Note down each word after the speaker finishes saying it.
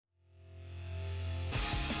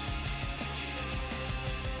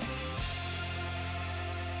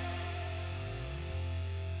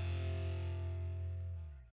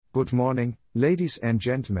Good morning, ladies and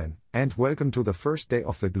gentlemen, and welcome to the first day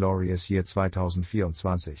of the glorious year 2024.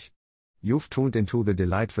 You've tuned into the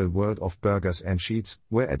delightful world of burgers and sheets,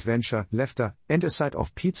 where adventure, laughter, and a side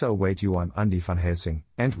of pizza await you. I'm Andy van Helsing,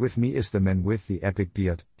 and with me is the man with the epic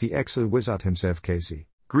beard, the Excel wizard himself, Casey.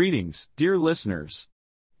 Greetings, dear listeners.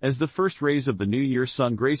 As the first rays of the new year's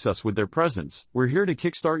sun grace us with their presence, we're here to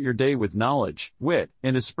kickstart your day with knowledge, wit,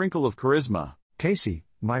 and a sprinkle of charisma. Casey,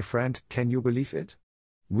 my friend, can you believe it?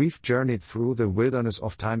 We've journeyed through the wilderness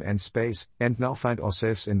of time and space, and now find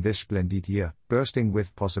ourselves in this splendid year, bursting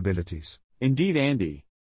with possibilities. Indeed, Andy.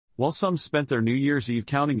 While some spent their New Year's Eve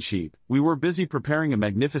counting sheep, we were busy preparing a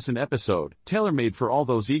magnificent episode, tailor-made for all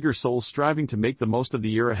those eager souls striving to make the most of the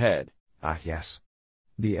year ahead. Ah yes.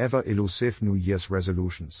 The ever-elusive New Year's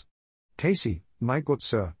resolutions. Casey, my good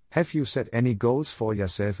sir, have you set any goals for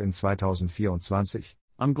yourself in 2024?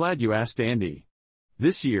 I'm glad you asked, Andy.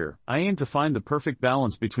 This year, I aim to find the perfect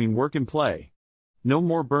balance between work and play. No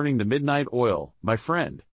more burning the midnight oil, my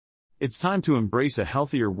friend. It's time to embrace a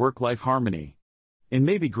healthier work-life harmony. And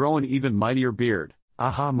maybe grow an even mightier beard. A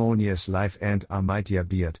harmonious life and a mightier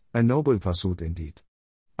beard, a noble pursuit indeed.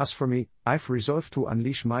 As for me, I've resolved to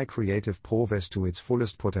unleash my creative prowess to its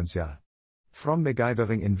fullest potential. From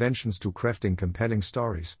MacGyvering inventions to crafting compelling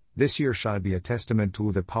stories, this year shall be a testament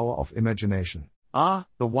to the power of imagination. Ah,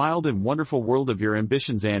 the wild and wonderful world of your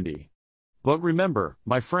ambitions, Andy. But remember,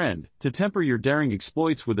 my friend, to temper your daring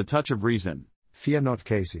exploits with a touch of reason. Fear not,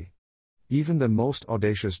 Casey. Even the most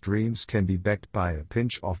audacious dreams can be backed by a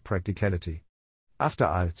pinch of practicality. After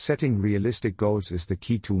all, setting realistic goals is the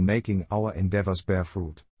key to making our endeavors bear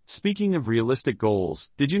fruit. Speaking of realistic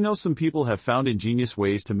goals, did you know some people have found ingenious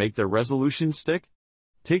ways to make their resolutions stick?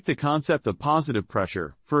 Take the concept of positive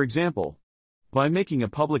pressure, for example. By making a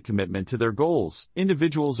public commitment to their goals,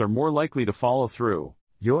 individuals are more likely to follow through.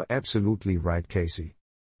 You're absolutely right, Casey.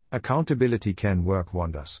 Accountability can work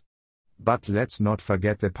wonders. But let's not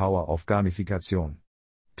forget the power of gamification.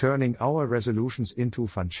 Turning our resolutions into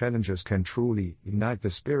fun challenges can truly ignite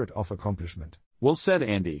the spirit of accomplishment. Well said,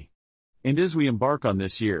 Andy. And as we embark on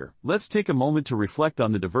this year, let's take a moment to reflect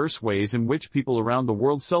on the diverse ways in which people around the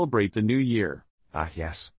world celebrate the new year. Ah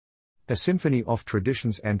yes. A symphony of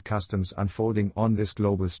traditions and customs unfolding on this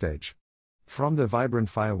global stage. From the vibrant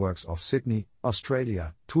fireworks of Sydney,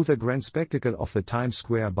 Australia, to the grand spectacle of the Times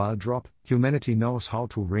Square ball drop, humanity knows how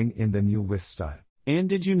to ring in the new with style. And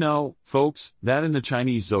did you know, folks, that in the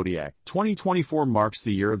Chinese zodiac, 2024 marks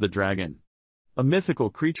the year of the dragon? A mythical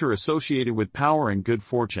creature associated with power and good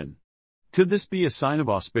fortune. Could this be a sign of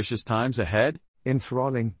auspicious times ahead?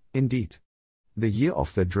 Enthralling, indeed. The year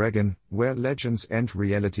of the dragon, where legends and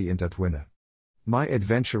reality intertwine. My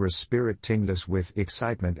adventurous spirit tingles with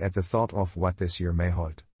excitement at the thought of what this year may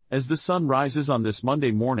hold. As the sun rises on this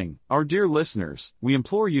Monday morning, our dear listeners, we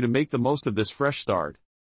implore you to make the most of this fresh start.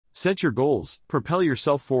 Set your goals, propel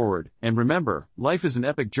yourself forward, and remember, life is an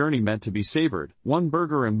epic journey meant to be savored, one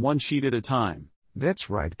burger and one sheet at a time. That's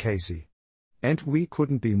right, Casey. And we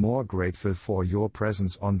couldn't be more grateful for your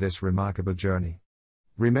presence on this remarkable journey.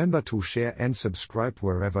 Remember to share and subscribe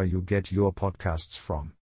wherever you get your podcasts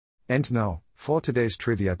from. And now, for today's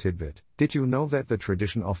trivia tidbit, did you know that the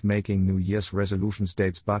tradition of making New Year's resolutions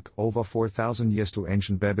dates back over 4,000 years to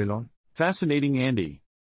ancient Babylon? Fascinating, Andy.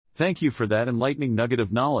 Thank you for that enlightening nugget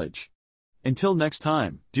of knowledge. Until next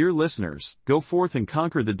time, dear listeners, go forth and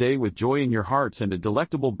conquer the day with joy in your hearts and a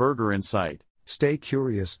delectable burger in sight. Stay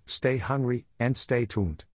curious, stay hungry, and stay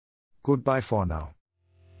tuned. Goodbye for now.